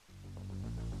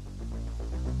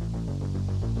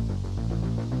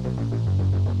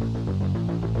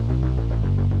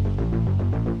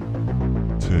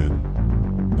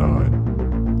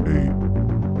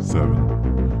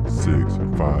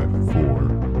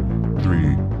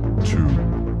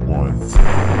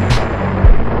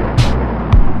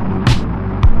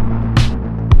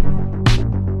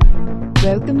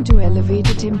Welcome to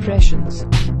Elevated Impressions.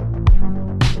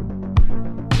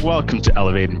 Welcome to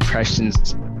Elevated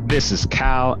Impressions. This is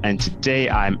Cal, and today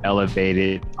I'm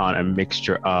elevated on a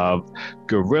mixture of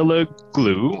Gorilla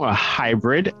Glue, a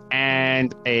hybrid,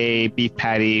 and a beef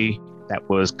patty that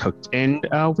was cooked in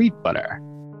wheat butter.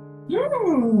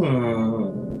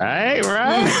 Right.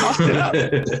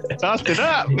 Tossed it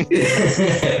up.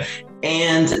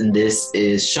 And this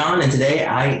is Sean, and today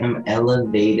I am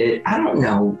elevated. I don't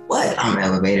know what I'm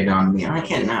elevated on me. I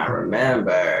cannot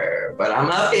remember, but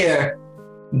I'm up here.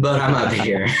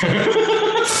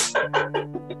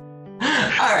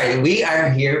 All right, we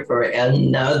are here for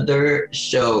another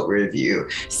show review.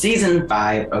 Season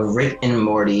 5 of Rick and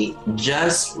Morty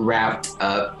just wrapped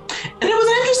up, and it was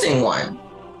an interesting one.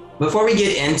 Before we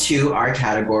get into our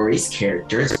categories,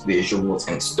 characters, visuals,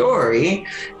 and story,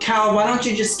 Cal, why don't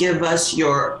you just give us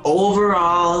your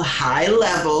overall high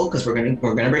level, because we're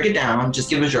gonna break it down. Just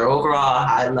give us your overall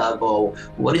high level.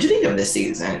 What did you think of this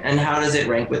season, and how does it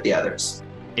rank with the others?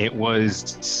 It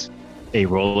was a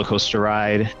roller coaster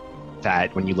ride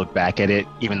that when you look back at it,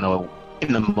 even though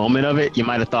in the moment of it, you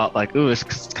might have thought like, ooh, it's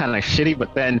kind of shitty.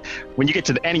 But then when you get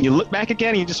to the end and you look back again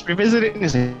and you just revisit it and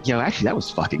it's like, yo, actually, that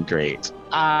was fucking great.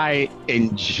 I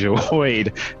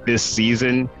enjoyed this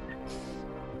season,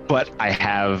 but I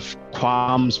have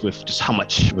qualms with just how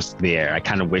much was there. I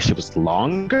kind of wish it was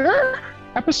longer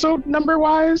episode number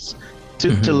wise to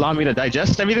allow me to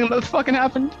digest everything that fucking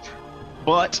happened.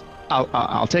 But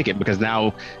I'll take it because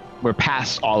now we're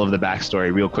past all of the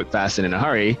backstory real quick, fast, and in a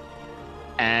hurry.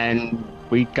 And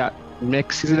we got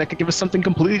next season that could give us something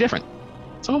completely different.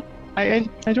 So I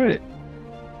enjoyed it.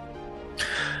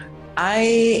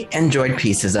 I enjoyed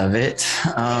pieces of it.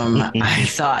 I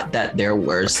thought that there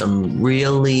were some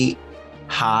really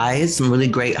highs, some really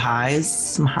great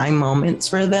highs, some high moments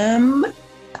for them.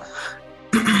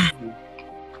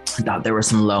 I thought there were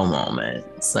some low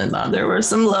moments.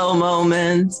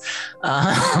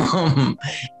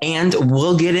 And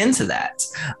we'll get into that.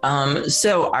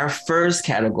 So our first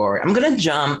category, I'm going to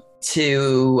jump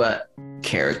to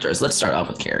characters. Let's start off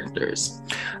with characters.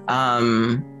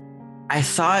 I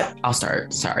thought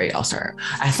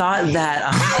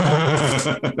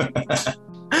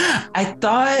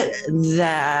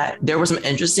that there was some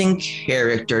interesting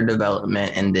character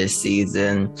development in this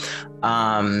season.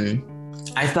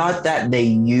 I thought that they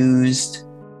used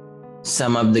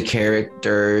some of the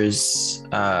characters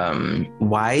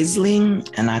wisely,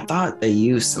 and I thought they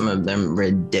used some of them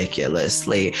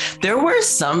ridiculously. There were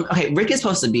some, Rick is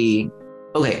supposed to be,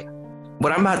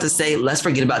 what I'm about to say, let's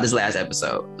forget about this last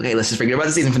episode. Let's just forget about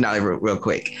the season finale real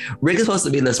quick. Rick is supposed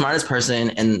to be the smartest person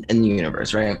in the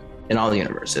universe, right? In all the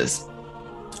universes.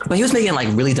 But he was making like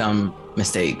really dumb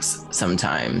mistakes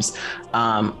sometimes.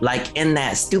 Like in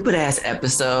that stupid ass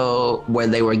episode where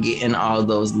they were getting all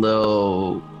those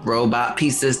little robot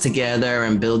pieces together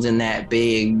and building that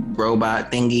big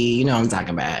robot thingy. You know what I'm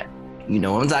talking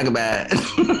about.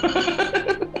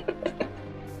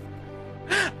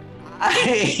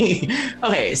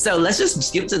 Okay, so let's just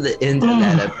skip to the end of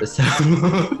that episode.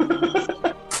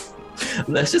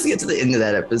 Let's just get to the end of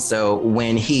that episode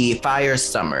when he fires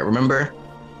Summer. Remember?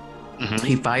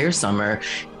 He fires Summer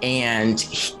and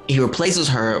he replaces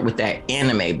her with that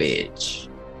anime bitch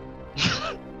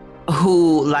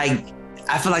who, like,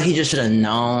 I feel like he just should have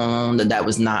known that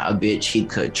was not a bitch he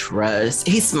could trust.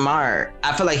 He's smart.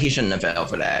 I feel like he shouldn't have fell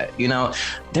for that. You know,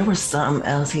 there was something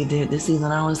else he did this season.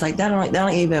 I was like, that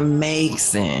don't even make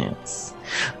sense.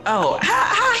 Oh,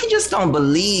 how he just don't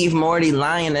believe Morty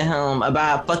lying to him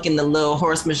about fucking the little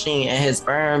horse machine and his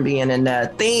sperm being in there.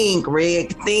 Think,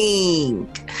 Rick,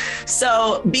 think.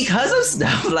 So because of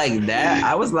stuff like that,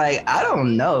 I was like, I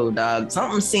don't know, dog.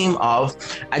 Something seemed off.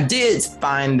 I did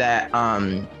find that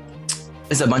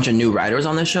there's a bunch of new writers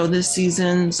on the show this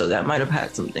season, so that might have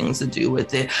had some things to do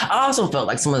with it. I also felt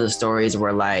like some of the stories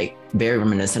were like very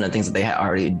reminiscent of things that they had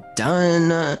already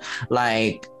done.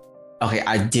 Like,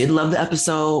 I did love the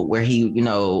episode where he,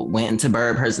 went into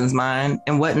Bird Person's mind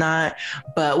and whatnot,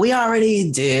 but we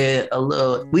already did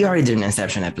an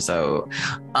Inception episode.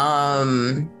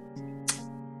 What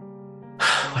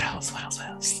else?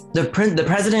 The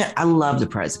president, I love the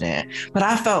president, but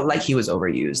I felt like he was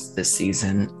overused this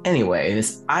season.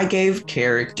 Anyways, I gave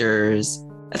characters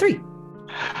a 3.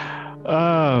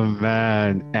 Oh,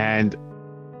 man. And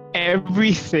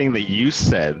everything that you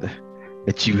said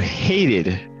that you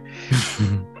hated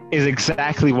is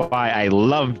exactly why I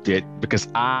loved it, because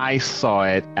I saw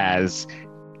it as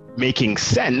making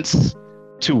sense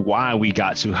to why we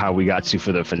got to how we got to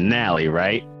for the finale,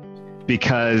 right?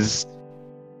 Because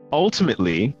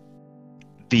ultimately,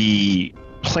 the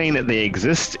plane that they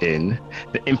exist in,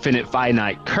 the infinite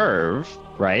finite curve,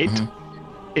 right,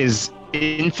 is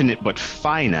infinite but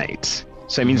finite.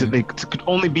 So it means that there could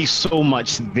only be so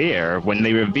much there when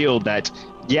they revealed that,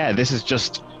 yeah, this is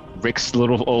just Rick's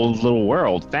little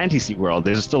world, fantasy world.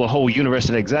 There's still a whole universe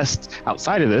that exists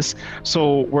outside of this.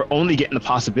 So we're only getting the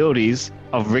possibilities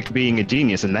of Rick being a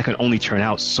genius, and that can only turn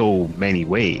out so many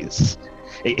ways.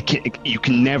 You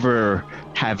can never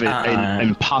have an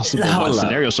impossible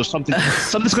scenario. So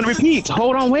something's going to repeat.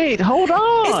 Hold on.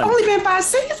 It's only been 5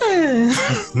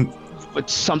 seasons. But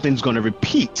something's going to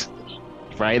repeat,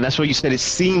 right? That's what you said. It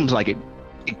seems like it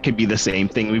could be the same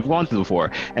thing we've gone through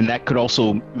before. And that could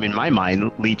also, in my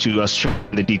mind, lead to us showing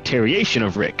the deterioration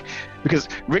of Rick. Because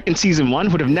Rick in season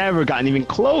 1 would have never gotten even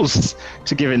close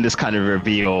to giving this kind of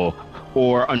reveal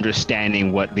or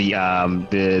understanding what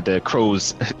the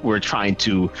crows were trying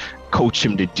to coach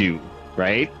him to do,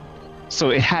 right? So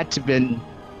it had to been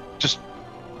just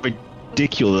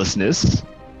ridiculousness,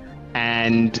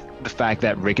 and the fact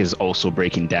that Rick is also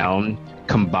breaking down,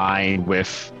 combined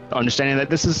with the understanding that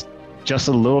this is just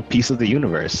a little piece of the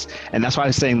universe. And that's why I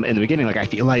was saying in the beginning, like, I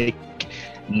feel like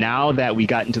now that we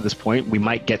got into this point, we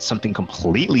might get something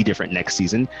completely different next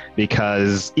season,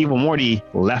 because Evil Morty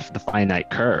left the finite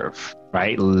curve,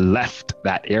 right? Left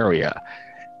that area.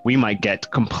 We might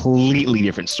get completely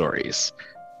different stories.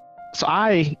 So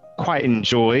I quite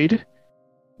enjoyed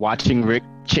watching Rick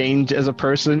change as a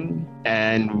person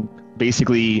and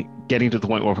basically getting to the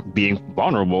point where being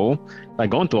vulnerable, like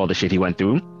going through all the shit he went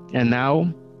through. And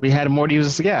now we had Morty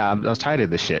who's like, yeah, I was tired of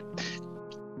this shit.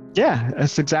 Yeah,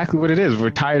 that's exactly what it is.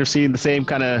 We're tired of seeing the same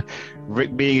kind of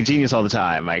Rick being a genius all the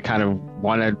time. I kind of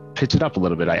want to pitch it up a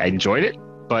little bit. I enjoyed it,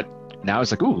 but now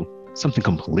it's like, ooh, something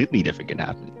completely different can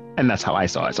happen. And that's how I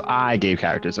saw it. So I gave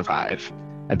characters a 5.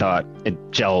 I thought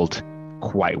it gelled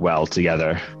quite well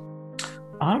together.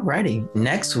 Alrighty.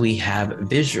 Next, we have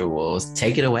visuals.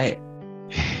 Take it away.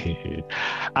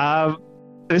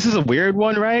 This is a weird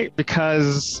one, right?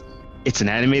 Because it's an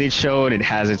animated show and it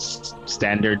has its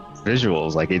standard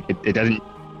visuals. Like it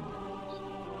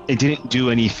didn't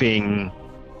do anything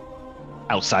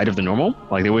outside of the normal.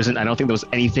 Like I don't think there was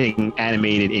anything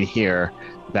animated in here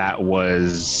that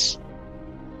was,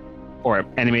 or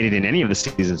animated in any of the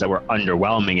seasons that were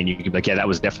underwhelming, and you could be like, yeah, that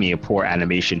was definitely a poor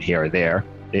animation here or there.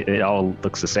 It all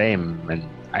looks the same, and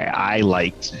I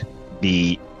liked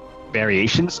the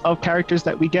variations of characters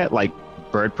that we get, like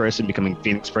Bird Person becoming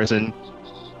Phoenix Person,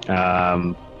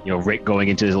 Rick going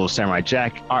into his little Samurai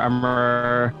Jack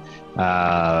armor,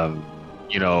 the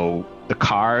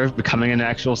car becoming an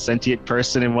actual sentient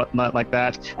person and whatnot like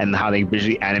that, and how they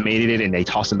visually animated it, and they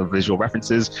tossed in the visual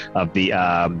references of the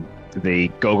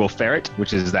Go-Go Ferret,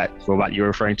 which is that robot you were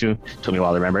referring to. Took me a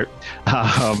while to remember it.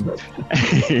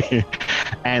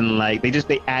 And like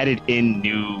they added in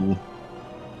new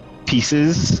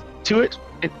pieces to it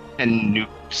and new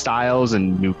styles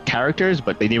and new characters,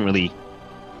 but they didn't really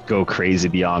go crazy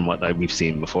beyond what we've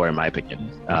seen before, in my opinion.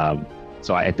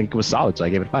 So I think it was solid, so I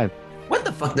gave it a 5. What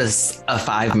the fuck does a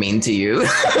 5 mean to you?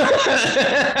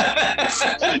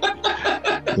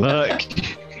 Look.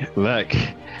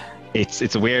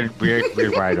 It's a weird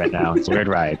ride right now. It's a weird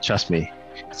ride. Trust me.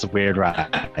 It's a weird ride.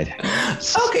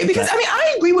 Okay, because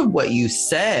I agree with what you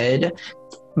said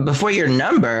before your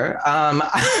number. I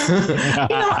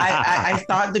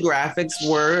thought the graphics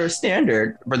were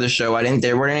standard for the show.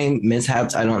 There weren't any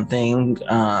mishaps, I don't think.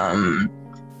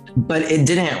 But it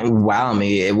didn't wow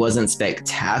me. It wasn't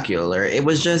spectacular. It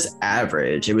was just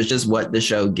average. It was just what the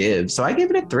show gives. So I gave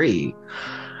it a 3.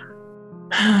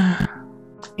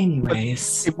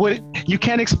 Anyways, you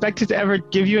can't expect it to ever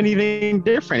give you anything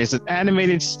different. It's an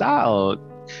animated style.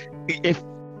 If,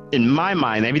 in my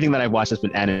mind, everything that I've watched has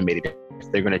been animated.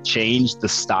 If they're going to change the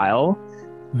style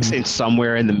in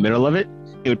somewhere in the middle of it,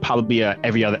 it would probably be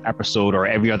every other episode or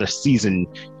every other season.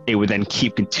 It would then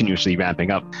keep continuously ramping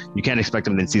up. You can't expect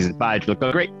them in season 5 to be like,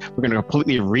 oh great, we're going to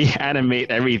completely reanimate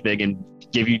everything and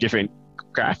give you different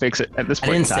graphics at this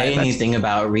point. I didn't say anything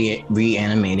about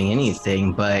reanimating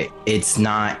anything, but I'm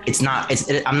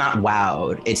not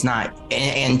wowed. It's not,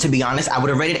 and to be honest, I would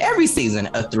have rated every season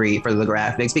a 3 for the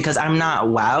graphics, because I'm not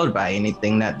wowed by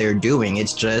anything that they're doing.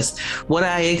 It's just what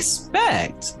I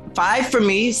expect. 5 for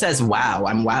me says wow,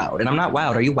 I'm wowed, and I'm not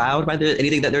wowed. Are you wowed by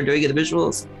anything that they're doing in the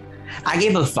visuals? I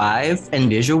gave a 5 in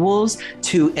visuals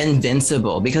to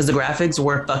Invincible because the graphics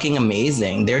were fucking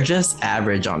amazing. They're just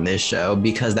average on this show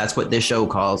because that's what this show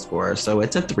calls for. So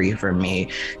it's a 3 for me.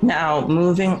 Now,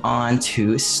 moving on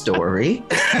to story.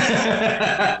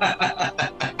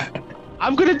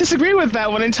 I'm going to disagree with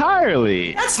that one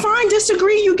entirely. That's fine.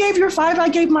 Disagree. You gave your 5. I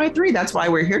gave my 3. That's why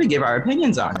we're here to give our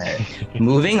opinions on it.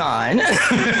 Moving on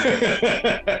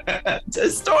to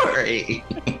story.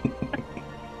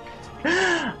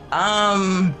 I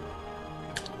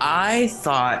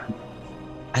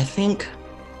think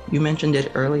you mentioned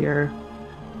it earlier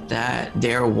that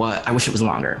I wish it was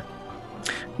longer.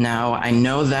 Now, I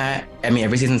know that,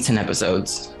 every season's 10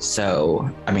 episodes. So,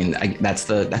 that's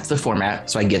the format.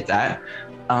 So I get that.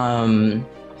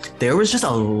 There was just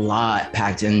a lot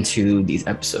packed into these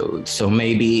episodes. So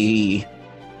maybe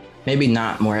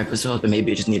not more episodes, but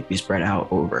maybe it just needed to be spread out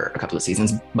over a couple of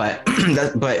seasons. But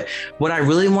but what I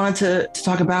really wanted to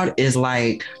talk about is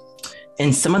like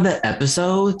in some of the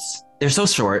episodes, they're so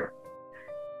short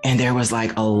and there was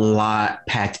like a lot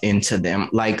packed into them.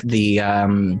 Like the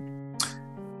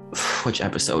which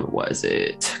episode was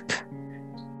it?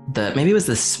 Maybe it was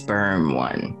the sperm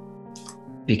one.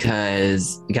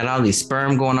 Because you got all these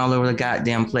sperm going all over the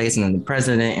goddamn place, and then the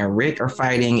president and Rick are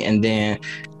fighting, and then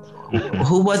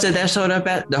who was it that showed up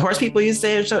at the horse people? You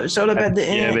said showed up at the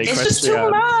end. It's just too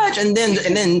much, and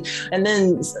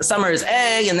then Summer's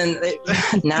egg, and then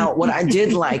now what I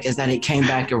did like is that it came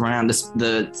back around.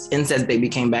 The incest baby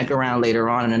came back around later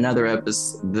on in another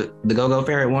episode, the Go-Go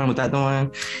Ferret one. Was that the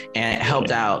one? And it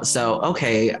helped out. So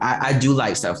okay, I do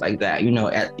like stuff like that.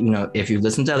 If you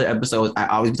listen to other episodes, I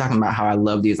always be talking about how I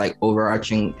love these like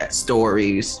overarching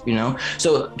stories.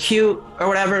 So cute or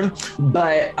whatever,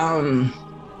 but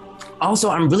also,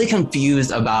 I'm really confused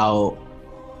about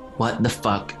what the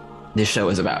fuck this show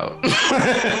is about.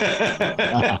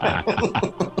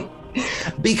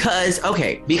 Because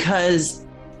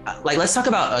like, let's talk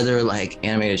about other like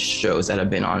animated shows that have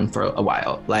been on for a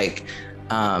while, like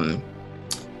The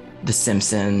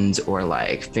Simpsons or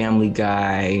like Family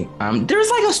Guy. There's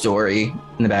like a story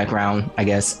in the background, I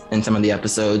guess, in some of the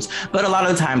episodes, but a lot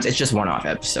of the times it's just one-off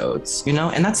episodes,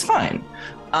 and that's fine.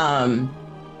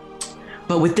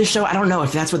 But with this show, I don't know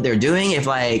if that's what they're doing. If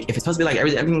it's supposed to be like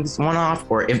everything's one off,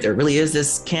 or if there really is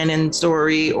this canon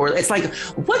story, or it's like,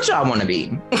 what y'all want to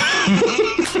be?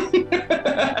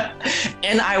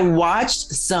 And I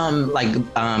watched some like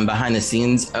behind the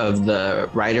scenes of the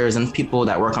writers and people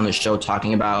that work on the show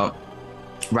talking about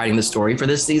writing the story for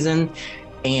this season.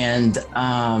 And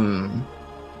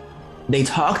they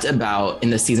talked about in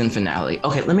the season finale.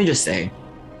 Okay, let me just say,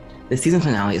 the season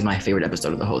finale is my favorite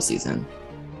episode of the whole season.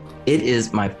 It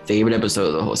is my favorite episode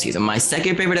of the whole season. My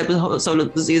second favorite episode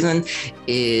of the season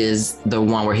is the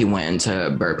one where he went into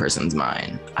Bird Person's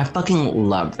mind. I fucking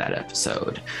loved that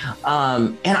episode.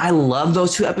 And I love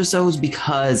those 2 episodes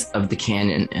because of the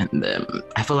canon in them.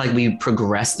 I feel like we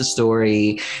progressed the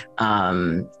story.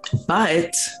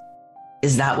 But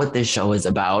is that what this show is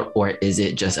about? Or is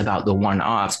it just about the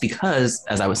one-offs? Because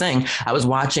as I was saying, I was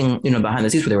watching, behind the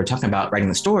scenes where they were talking about writing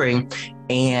the story,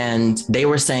 and they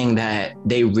were saying that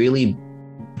they really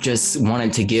just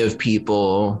wanted to give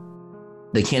people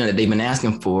the canon that they've been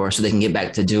asking for so they can get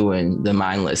back to doing the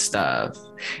mindless stuff.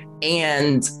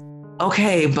 And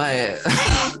okay, but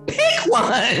pick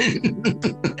one.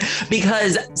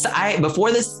 Because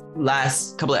before this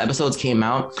last couple of episodes came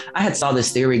out, I had saw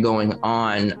this theory going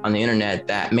on the internet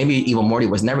that maybe Evil Morty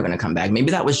was never going to come back.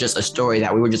 Maybe that was just a story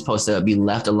that we were just supposed to be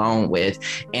left alone with.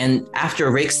 And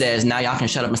after Rick says, now y'all can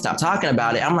shut up and stop talking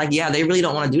about it, I'm like, yeah, they really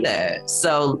don't want to do that.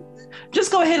 So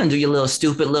just go ahead and do your little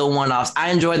stupid little one-offs.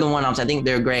 I enjoy the one-offs. I think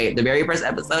they're great. The very first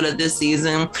episode of this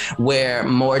season where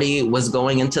Morty was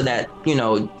going into that,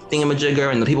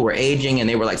 thingamajigger, and the people were aging and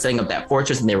they were like setting up that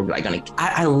fortress and they were like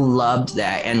I loved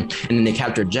that. And then they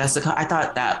captured Jessica. I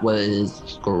thought that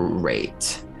was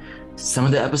great. Some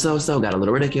of the episodes though got a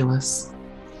little ridiculous.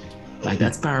 Like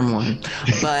that sperm one.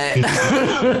 But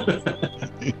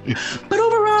but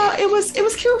overall it was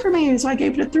cute for me. So I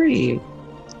gave it a 3.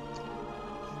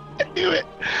 I knew it.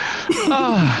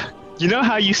 Oh, you know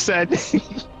how you said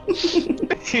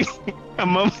a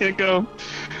moment ago,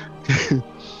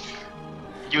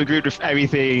 you agreed with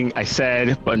everything I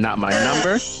said, but not my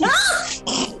number?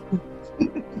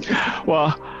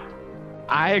 Well,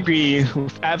 I agree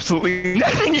with absolutely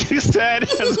nothing you said,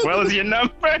 as well as your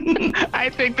number. I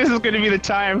think this is going to be the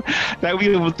time that we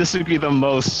will disagree the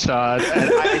most, Sean.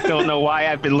 And I don't know why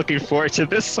I've been looking forward to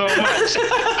this so much.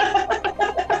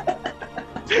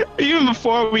 Even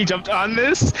before we jumped on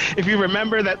this, if you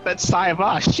remember that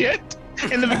Saiba shit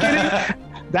in the beginning,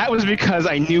 that was because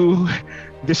I knew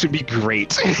this would be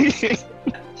great.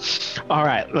 All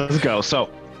right, let's go. So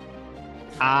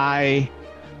I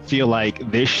feel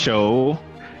like this show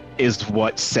is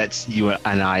what sets you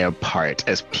and I apart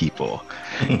as people.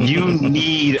 You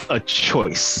need a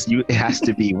choice. It has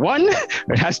to be one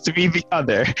or it has to be the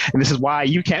other. And this is why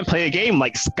you can't play a game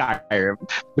like Skyrim,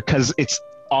 because it's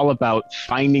all about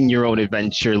finding your own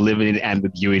adventure, living in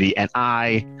ambiguity. And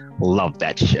I love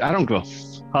that shit. I don't give a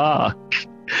fuck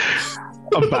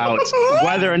about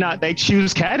whether or not they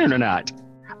choose canon or not.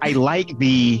 I like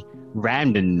the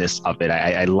randomness of it.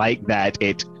 I like that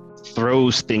it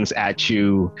throws things at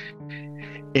you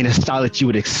in a style that you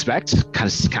would expect. Kind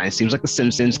of seems like The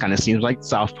Simpsons, kind of seems like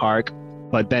South Park,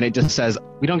 but then it just says,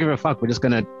 we don't give a fuck. We're just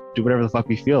gonna do whatever the fuck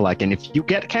we feel like. And if you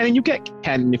get canon, you get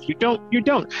canon. If you don't, you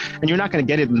don't. And you're not gonna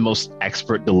get it in the most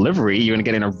expert delivery. You're gonna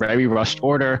get it in a very rushed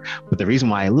order. But the reason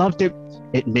why I loved it,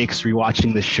 it makes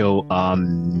rewatching the show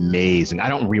amazing. I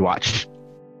don't rewatch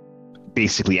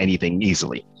basically anything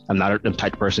easily. I'm not the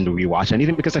type of person to rewatch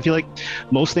anything because I feel like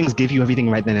most things give you everything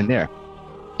right then and there.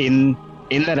 In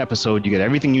that episode, you get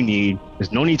everything you need.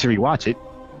 There's no need to rewatch it.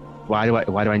 Why do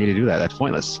I need to do that? That's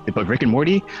pointless. But Rick and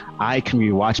Morty, I can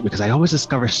rewatch it because I always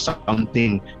discover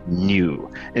something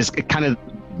new. It's kind of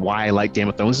why I like Game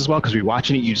of Thrones as well, because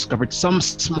rewatching it, you discovered some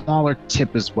smaller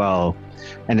tip as well,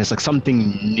 and it's like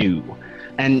something new.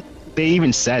 And they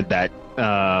even said that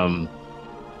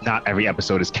not every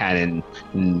episode is canon,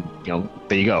 and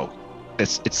there you go.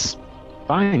 It's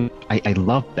fine. I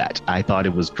love that. I thought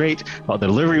it was great. I thought the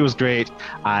delivery was great.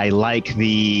 I like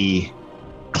the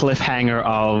cliffhanger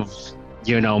of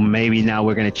maybe now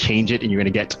we're going to change it and you're going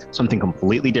to get something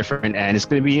completely different, and it's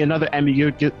going to be another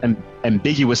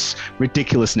ambiguous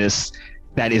ridiculousness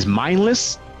that is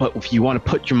mindless, but if you want to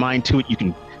put your mind to it, you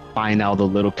can find all the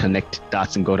little connect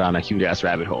dots and go down a huge ass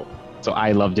rabbit hole. So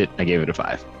I loved it. I gave it a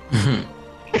 5.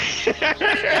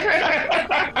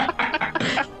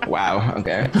 Wow.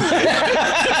 Okay.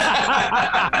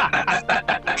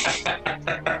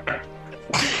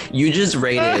 You just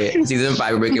rated season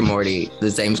 5 Rick and Morty the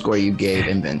same score you gave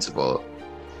Invincible.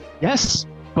 Yes,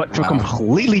 but for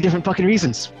completely different fucking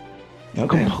reasons.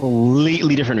 Okay.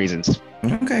 Completely different reasons.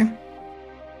 Okay.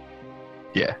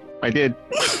 Yeah, I did.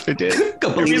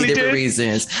 Completely really different did.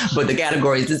 reasons, but the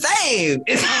category is the same.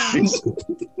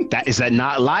 Is that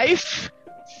not life?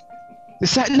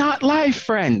 Is that not life,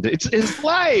 friend? It's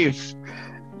life.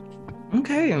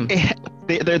 Okay.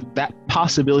 That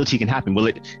possibility can happen. Will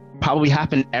it probably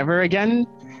happen ever again?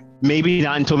 Maybe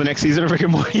not until the next season of Rick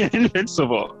and Morty and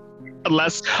Invincible.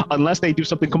 Unless they do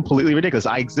something completely ridiculous.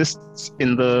 I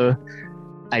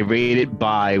rate it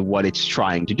by what it's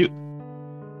trying to do.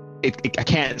 I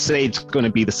can't say it's going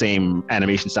to be the same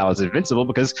animation style as Invincible,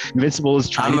 because Invincible is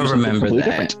trying to do something completely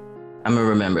different. I'm gonna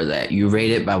remember that. You rate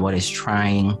it by what it's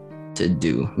trying to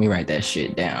do. Let me write that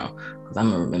shit down, because I'm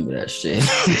gonna remember that shit.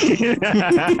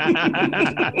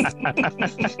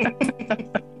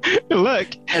 Look,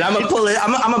 and I'm gonna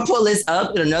pull this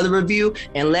up in another review,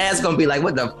 and Lad's gonna be like,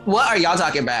 what are y'all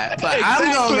talking about? But exactly.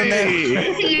 I'm gonna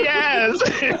remember. Yes.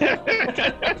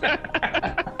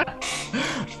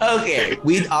 Okay,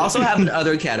 we also have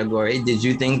another category. Did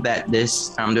you think that there's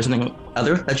something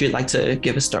other that you'd like to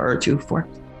give a star or 2 for?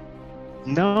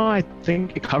 No, I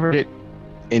think it covered it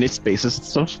in its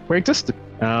basis of where it existed.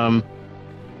 I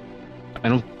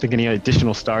don't think any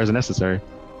additional stars are necessary.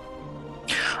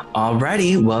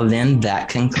 Alrighty, well then that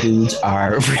concludes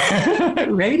our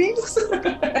ratings.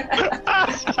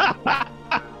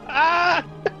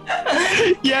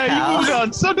 Yeah, you moved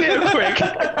on so damn quick.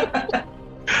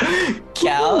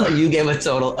 Cal, you gave a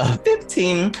total of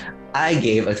 15. I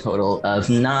gave a total of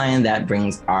 9. That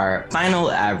brings our final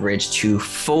average to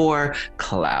 4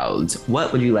 clouds.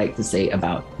 What would you like to say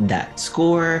about that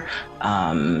score?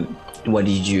 Any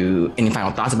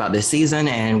final thoughts about this season,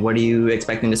 and what are you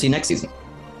expecting to see next season?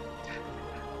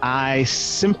 I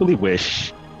simply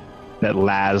wish that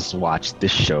Laz watched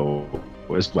this show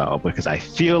as well, because I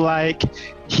feel like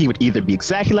he would either be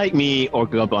exactly like me or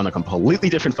go up on a completely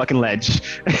different fucking ledge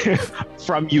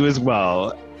from you as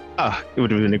well. It would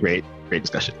have been a great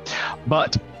discussion.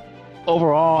 But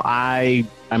overall, I'm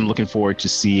looking forward to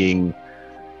seeing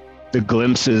the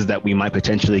glimpses that we might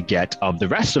potentially get of the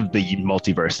rest of the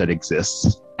multiverse that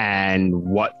exists, and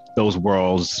what those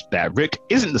worlds that Rick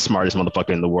isn't the smartest motherfucker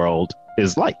in the world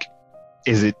is like.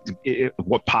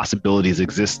 What possibilities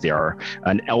exist there,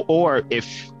 or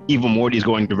if Evil Morty is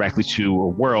going directly to a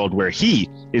world where he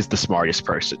is the smartest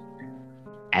person,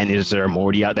 and is there a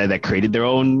Morty out there that created their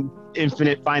own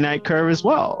infinite finite curve as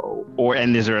well,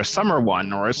 and is there a summer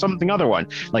one or something other one?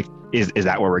 Like, is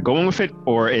that where we're going with it,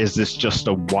 or is this just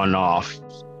a one-off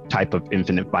type of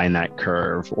infinite finite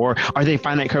curve? Or are they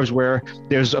finite curves where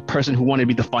there's a person who wanted to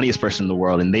be the funniest person in the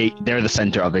world, and they're the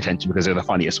center of attention because they're the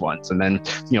funniest ones, and then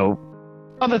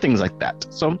other things like that.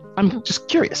 So I'm just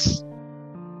curious.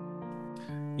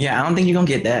 Yeah, I don't think you're gonna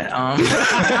get that.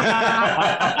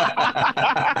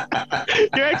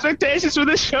 Your expectations for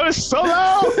this show is so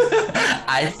low.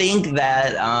 I think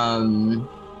that's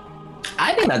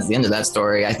the end of that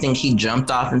story. I think he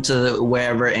jumped off into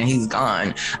wherever and he's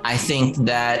gone. I think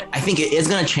it is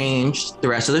gonna change the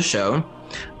rest of the show.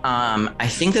 I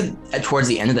think that towards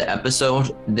the end of the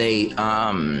episode, they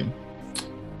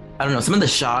I don't know, some of the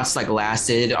shots like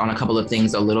lasted on a couple of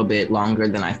things a little bit longer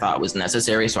than I thought was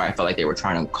necessary. So I felt like they were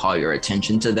trying to call your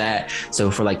attention to that.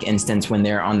 So for like instance, when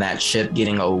they're on that ship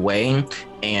getting away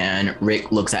and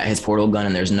Rick looks at his portal gun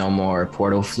and there's no more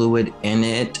portal fluid in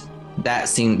it, that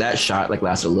shot like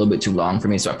lasted a little bit too long for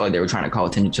me. So I felt like they were trying to call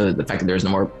attention to the fact that there's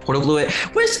no more portal fluid,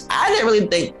 which I didn't really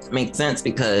think made sense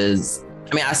because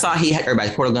I mean, I saw he had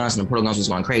everybody's portal guns and the portal guns was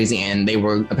going crazy and they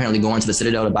were apparently going to the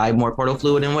Citadel to buy more portal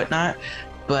fluid and whatnot.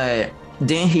 But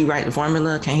didn't he write the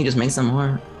formula? Can't he just make some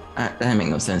more? That didn't make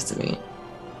no sense to me.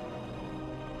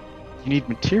 You need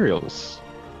materials.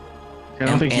 I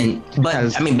don't think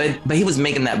but he was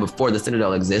making that before the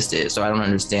Citadel existed, so I don't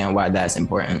understand why that's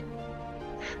important.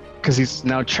 Because he's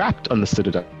now trapped on the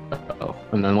Citadel,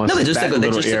 and then once they just took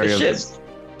the ship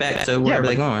back to wherever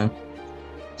they're going.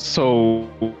 So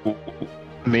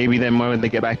maybe then when they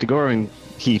get back to Goring,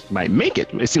 he might make it.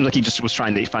 It seemed like he just was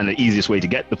trying to find the easiest way to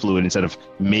get the fluid instead of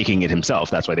making it himself.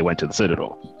 That's why they went to the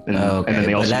Citadel. And then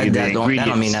they also need the ingredients.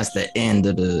 That don't mean that's the end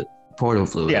of the portal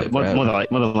fluid. Yeah, more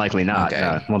than likely not.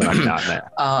 Okay. More than likely not.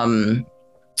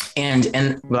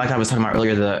 And like I was talking about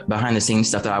earlier, the behind the scenes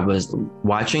stuff that I was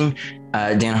watching,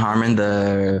 Dan Harmon,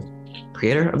 the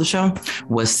creator of the show,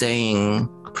 was saying,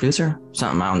 producer,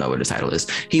 something, I don't know what the title is.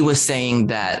 He was saying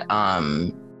that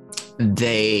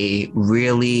they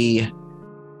really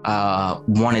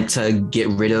wanted to get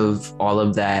rid of all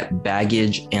of that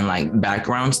baggage and like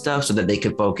background stuff so that they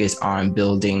could focus on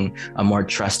building a more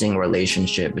trusting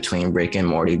relationship between Rick and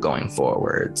Morty going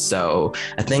forward. So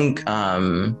I think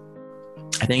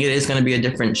it is going to be a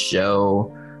different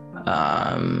show.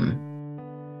 I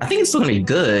think it's still going to be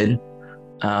good.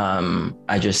 I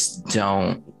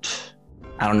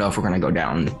don't know if we're going to go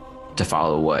down to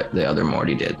follow what the other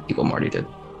Morty did, Evil Morty did.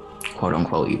 Quote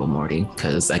unquote evil Morty,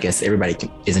 because I guess everybody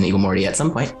is an evil Morty at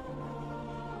some point.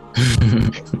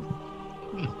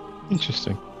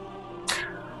 Interesting.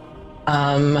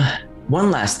 One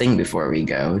last thing before we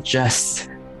go, just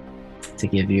to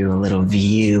give you a little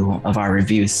view of our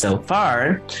reviews so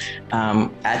far.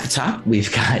 At the top,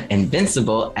 we've got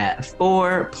Invincible at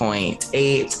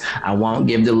 4.8. I won't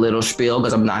give the little spiel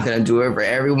because I'm not going to do it for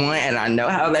everyone, and I know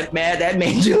how mad that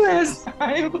made you last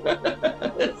time.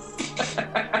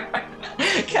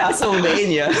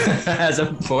 Castlevania has a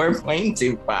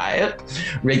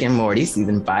 4.25. Rick and Morty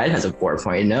season 5 has a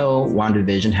 4.0.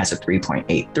 WandaVision has a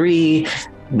 3.83.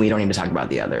 We don't need to talk about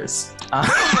the others.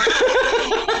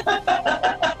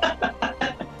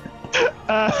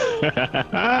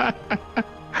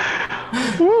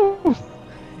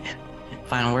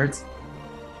 Final words?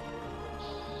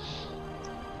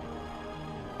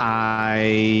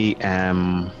 I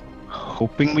am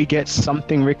hoping we get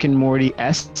something Rick and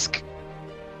Morty-esque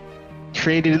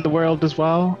created in the world as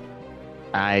well.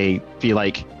 I feel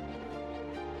like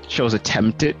shows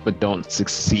attempt it but don't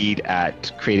succeed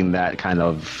at creating that kind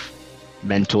of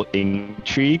mental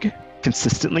intrigue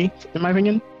consistently, in my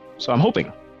opinion. So I'm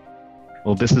hoping.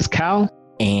 Well, this is Cal.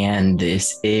 And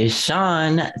this is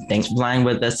Sean. Thanks for flying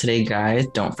with us today, guys.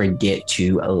 Don't forget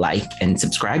to like and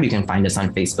subscribe. You can find us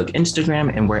on Facebook,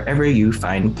 Instagram, and wherever you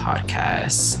find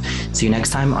podcasts. See you next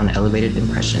time on Elevated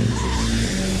Impressions.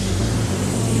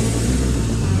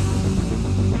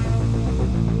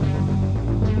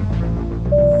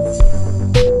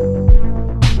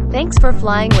 Thanks for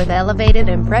flying with Elevated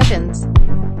Impressions.